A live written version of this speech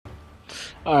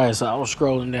Alright, so I was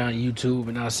scrolling down YouTube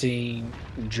and I seen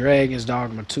Dragon's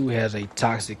Dogma 2 has a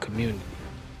toxic community.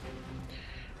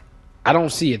 I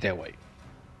don't see it that way.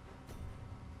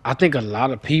 I think a lot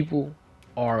of people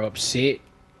are upset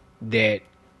that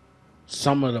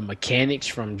some of the mechanics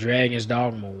from Dragon's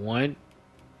Dogma 1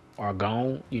 are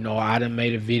gone. You know, I done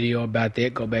made a video about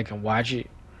that. Go back and watch it.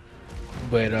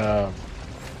 But I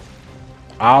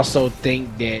also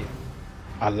think that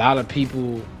a lot of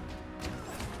people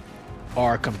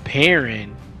are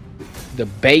comparing the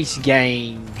base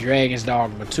game Dragon's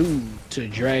Dogma 2 to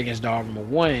Dragon's Dogma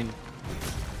 1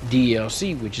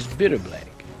 DLC, which is Bitter Black.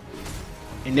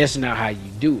 And that's not how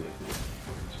you do it.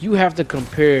 You have to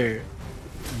compare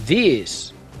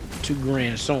this to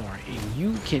Grand Soren. And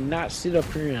you cannot sit up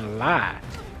here and lie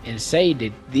and say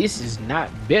that this is not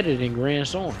better than Grand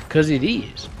Soren, because it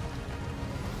is.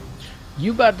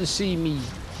 You about to see me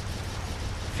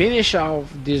finish off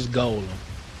this golem.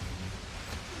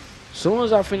 Soon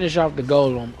as I finish off the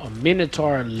golem, a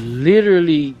minotaur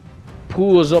literally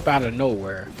pulls up out of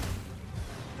nowhere.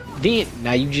 Then,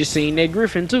 now you just seen that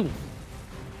griffin too.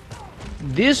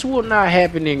 This will not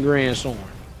happen in Grand Soren.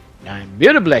 Now in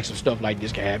Bitter Black some stuff like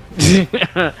this can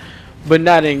happen. But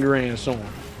not in Grand Soren.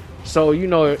 So, you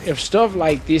know, if stuff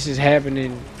like this is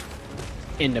happening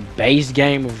in the base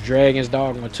game of Dragon's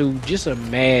Dogma 2, just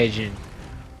imagine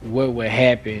what would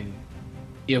happen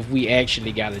if we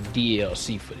actually got a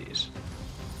DLC for this.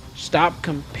 Stop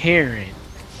comparing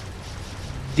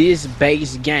this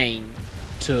base game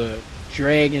to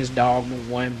Dragon's Dogma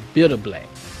 1 Bitter Black.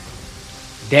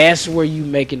 That's where you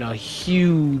making a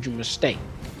huge mistake.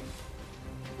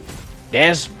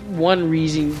 That's one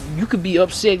reason you could be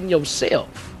upsetting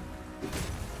yourself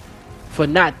for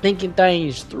not thinking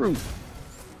things through.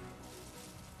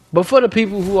 But for the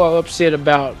people who are upset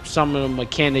about some of the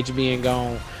mechanics being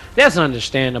gone, that's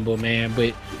understandable, man.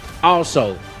 But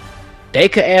also, they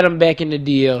could add them back in the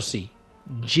DLC.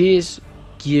 Just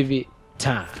give it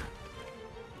time.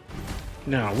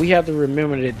 Now, we have to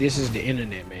remember that this is the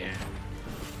internet, man.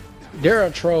 There are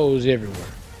trolls everywhere,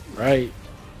 right?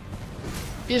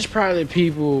 It's probably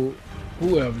people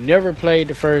who have never played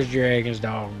the first Dragon's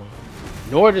Dogma,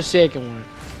 nor the second one,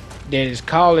 that is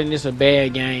calling this a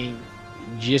bad game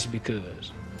just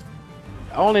because.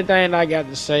 The only thing I got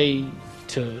to say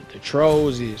to the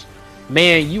trolls is,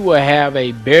 man, you will have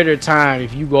a better time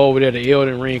if you go over there to the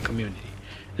Elden Ring community.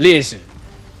 Listen,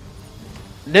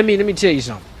 let me tell you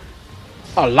something.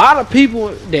 A lot of people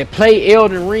that play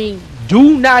Elden Ring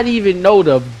do not even know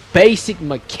the basic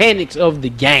mechanics of the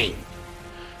game.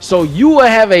 So you will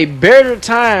have a better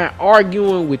time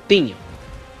arguing with them,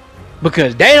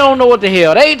 because they don't know what the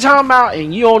hell they talking about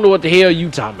and you don't know what the hell you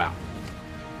talking about.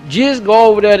 Just go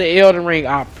over there to Elden Ring.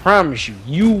 I promise you,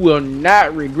 you will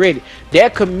not regret it.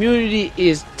 That community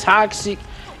is toxic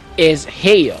as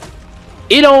hell.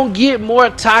 It don't get more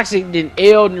toxic than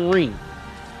Elden Ring.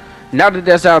 Now that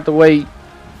that's out the way,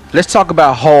 let's talk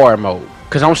about hard mode.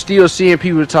 Because I'm still seeing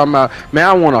people talking about, man,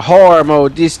 I want a hard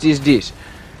mode, this.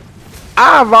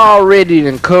 I've already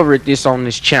uncovered this on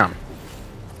this channel.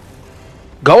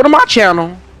 Go to my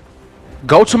channel.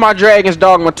 Go to my Dragon's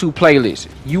Dogma 2 playlist.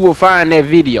 You will find that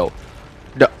video.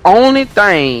 The only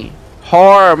thing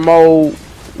hard mode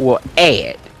will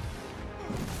add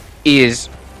is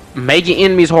making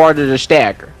enemies harder to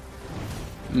stagger,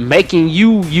 making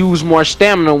you use more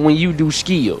stamina when you do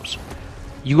skills.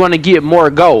 You're gonna get more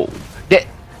gold.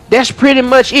 That's pretty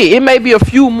much it. It may be a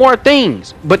few more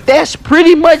things, but that's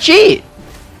pretty much it.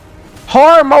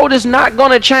 Hard mode is not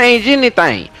gonna change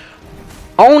anything.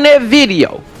 On that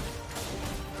video,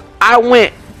 I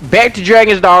went back to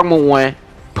Dragon's Dogma 1,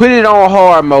 put it on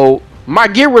hard mode. My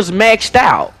gear was maxed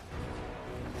out.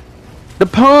 The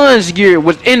puns gear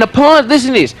was in the puns.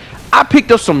 Listen to this. I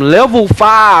picked up some level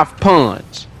 5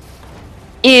 puns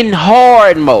in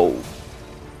hard mode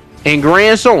in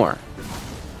Grand Soren.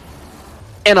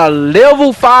 And a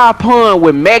level 5 pun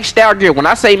with maxed out gear. When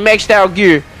I say maxed out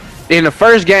gear, in the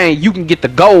first game, you can get the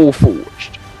gold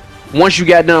forged once you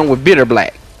got done with Bitter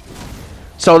Black.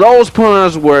 So those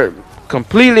puns were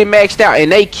completely maxed out,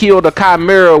 and they killed a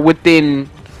chimera within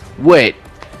what,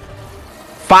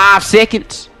 5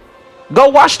 seconds? Go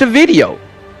watch the video.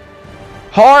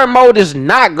 Hard mode is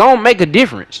not gonna make a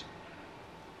difference.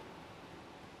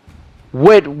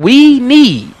 What we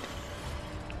need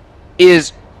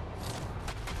is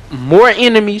more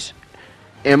enemies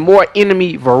and more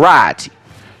enemy variety.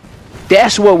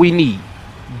 That's what we need.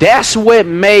 That's what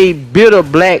made Bitter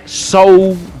Black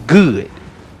so good.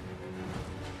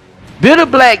 Bitter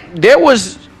Black, there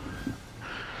was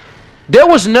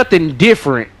nothing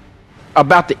different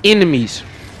about the enemies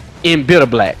in Bitter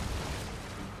Black.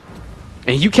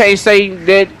 And you can't say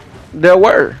that there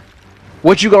were.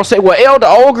 What you gonna say? Well, Elder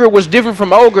Ogre was different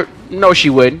from Ogre. No, she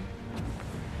wouldn't.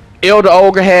 Elder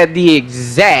Ogre had the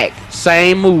exact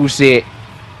same moveset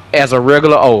as a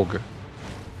regular Ogre.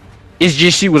 It's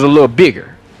just she was a little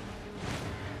bigger.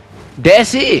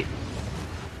 That's it.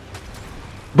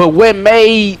 But what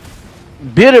made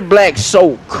Bitter Black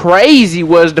so crazy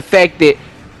was the fact that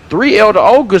 3 Elder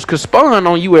Ogres could spawn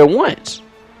on you at once.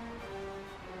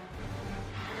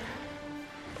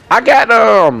 I got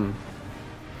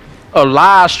a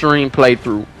live stream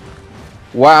playthrough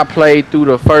where I played through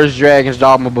the first Dragon's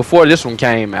Dogma before this one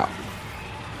came out.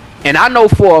 And I know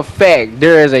for a fact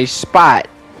there is a spot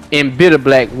in Bitter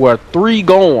Black where 3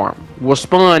 Gorm will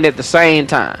spawn at the same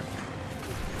time.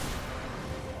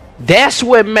 That's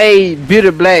what made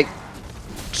Bitter Black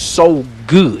so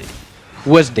good,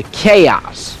 was the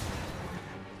chaos.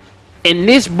 And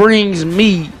this brings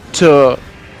me to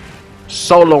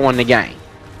soloing the game.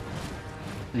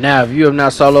 Now, if you have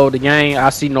not soloed the game, I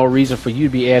see no reason for you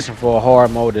to be asking for a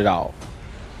hard mode at all.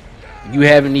 You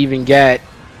haven't even got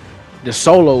the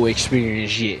solo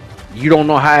experience yet. You don't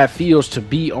know how it feels to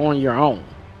be on your own.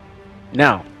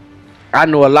 Now, I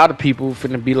know a lot of people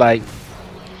finna be like,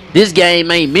 this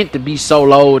game ain't meant to be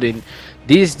soloed and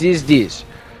this.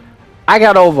 I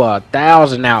got over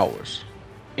 1,000 hours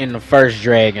in the first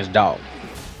Dragon's Dogma.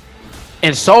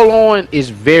 And soloing is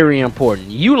very important.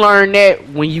 You learn that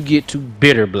when you get to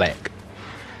Bitter Black.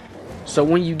 So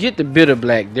when you get to Bitter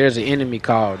Black, there's an enemy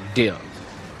called Death,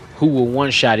 who will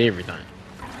one-shot everything.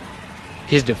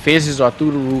 His defenses are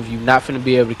through the roof. You're not finna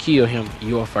be able to kill him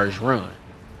your first run.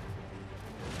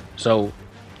 So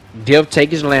Death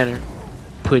take his lantern,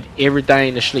 put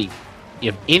everything to sleep.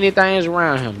 If anything is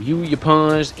around him, you, your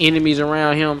pawns, enemies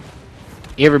around him,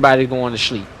 everybody's going to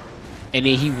sleep. And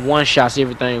then he one-shots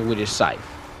everything with his sight.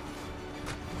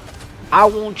 I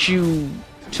want you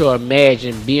to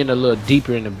imagine being a little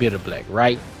deeper in the Bitter Black,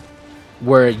 right?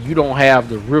 Where you don't have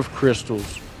the rift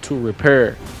crystals to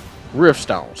repair rift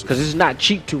stones. Because it's not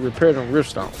cheap to repair them rift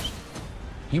stones.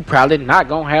 You probably not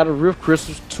going to have the rift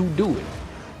crystals to do it.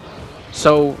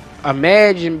 So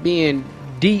imagine being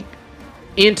deep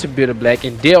into Bitter Black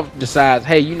and Death decides,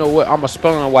 hey, you know what? I'm going to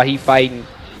spawn while he fighting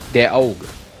that ogre.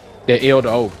 That Elder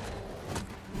Ogre.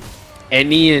 And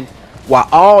then, while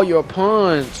all your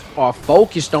pawns are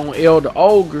focused on Elder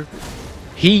Ogre,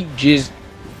 he just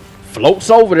floats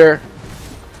over there,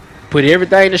 put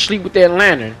everything to sleep with that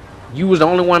lantern. You was the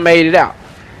only one made it out.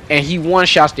 And he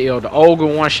one-shots the Elder Ogre,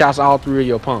 one-shots all 3 of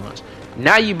your pawns.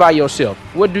 Now you by yourself.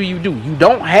 What do? You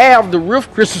don't have the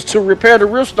rift crystals to repair the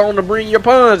rift stone to bring your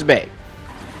pawns back.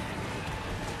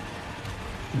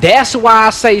 That's why I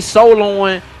say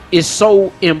soloing is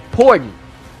so important.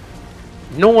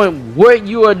 Knowing what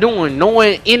you are doing,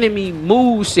 knowing enemy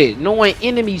moveset, knowing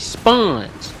enemy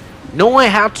spawns, knowing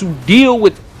how to deal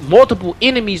with multiple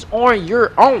enemies on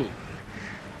your own.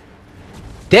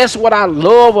 That's what I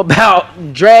love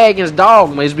about Dragon's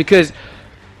Dogma, is because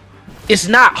it's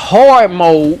not hard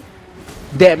mode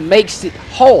that makes it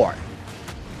hard.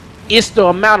 It's the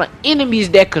amount of enemies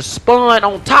that could spawn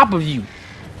on top of you.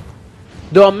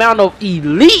 The amount of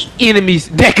elite enemies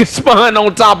that could spawn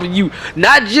on top of you.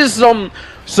 Not just some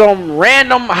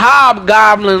random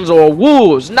hobgoblins or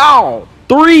wolves. No.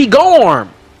 3 Gorm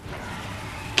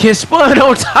can spawn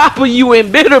on top of you in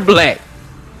Bitter Black.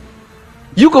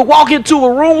 You could walk into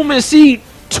a room and see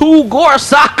 2 Gore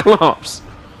Cyclops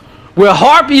with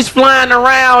harpies flying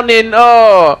around and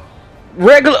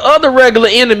regular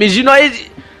enemies. You know,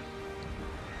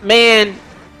 man,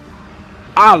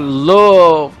 I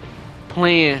love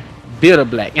playing Bitter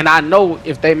Black, and I know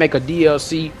if they make a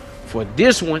DLC for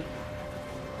this one,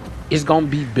 it's gonna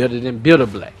be better than Bitter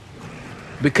Black,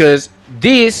 because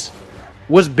this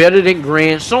was better than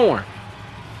Grand Soren.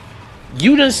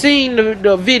 You done seen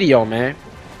the video, man.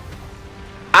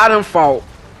 I done fought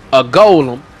a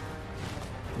golem,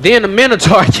 then a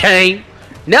minotaur came,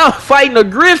 now I'm fighting a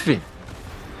griffin.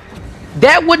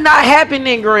 That would not happen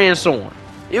in Grand Soren.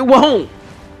 It won't.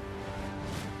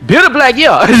 Bitter Black,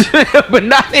 yeah, but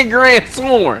not in Grand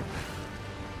Soren.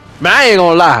 Man, I ain't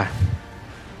gonna lie.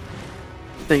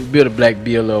 I think Bitter Black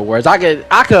be a little worse. I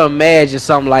could imagine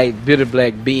something like Bitter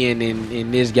Black being in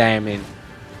this game, and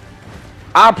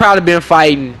I've probably been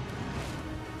fighting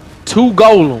 2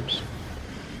 golems,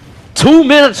 2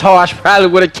 minotaurs probably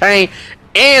would have came,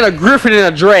 and a griffin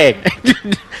and a dragon.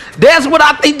 That's what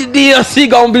I think the DLC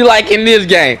gonna be like in this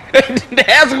game.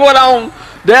 That's what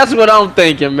I'm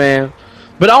thinking, man.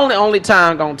 But only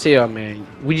time gonna tell, man.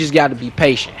 We just got to be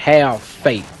patient. Have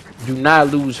faith. Do not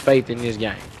lose faith in this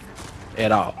game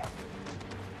at all.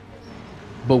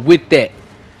 But with that,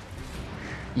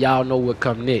 y'all know what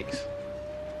come next.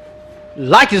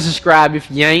 Like and subscribe if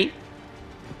you ain't.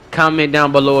 Comment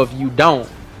down below if you don't.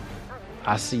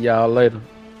 I'll see y'all later.